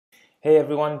Hey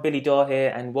everyone, Billy Daw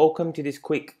here, and welcome to this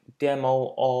quick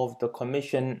demo of the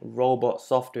Commission Robot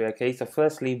software. Okay, so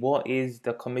firstly, what is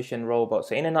the Commission Robot?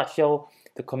 So in a nutshell,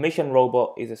 the Commission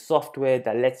Robot is a software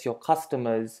that lets your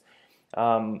customers,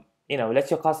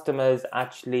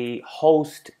 actually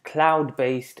host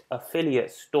cloud-based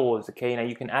affiliate stores. Okay, now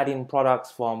you can add in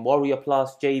products from Warrior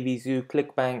Plus, JVZoo,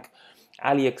 ClickBank,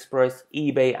 AliExpress,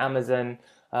 eBay, Amazon,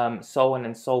 so on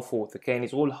and so forth. Okay, and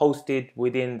it's all hosted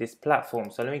within this platform.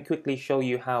 So let me quickly show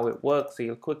you how it works. So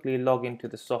you'll quickly log into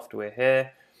the software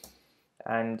here,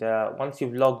 and once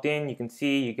you've logged in, you can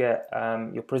see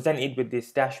you're presented with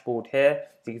this dashboard here.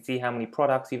 So you can see how many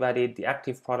products you've added, the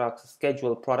active products, the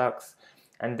scheduled products,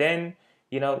 and then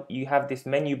you have this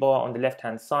menu bar on the left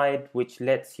hand side, which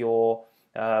lets you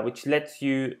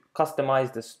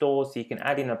customize the store. So you can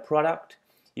add in a product.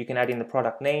 You can add in the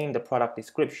product name, the product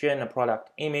description, a product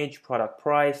image, product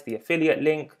price, the affiliate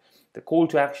link, the call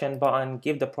to action button,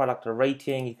 give the product a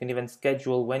rating. You can even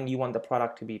schedule when you want the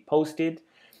product to be posted.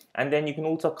 And then you can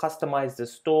also customize the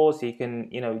store. So you can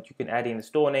add in the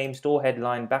store name, store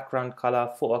headline, background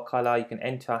color, footer color. You can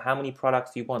enter how many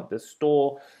products you want the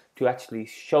store to actually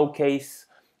showcase.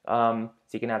 So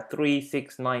you can have 3,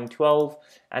 6, 9, 12.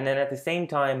 And then at the same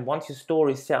time, once your store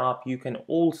is set up, you can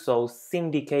also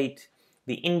syndicate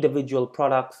the individual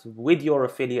products with your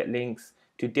affiliate links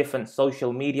to different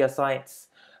social media sites.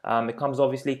 It comes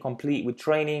obviously complete with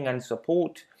training and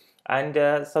support, and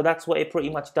so that's what it pretty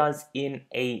much does in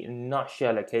a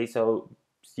nutshell. Okay, so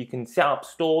you can set up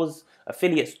stores,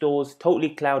 affiliate stores, totally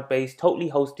cloud-based,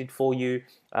 totally hosted for you,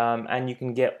 and you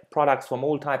can get products from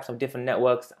all types of different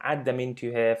networks, add them into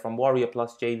here from Warrior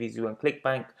Plus, JVZoo, and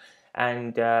ClickBank,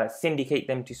 and syndicate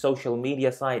them to social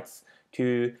media sites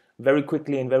to very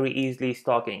quickly and very easily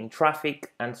start getting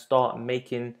traffic and start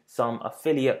making some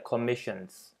affiliate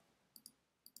commissions.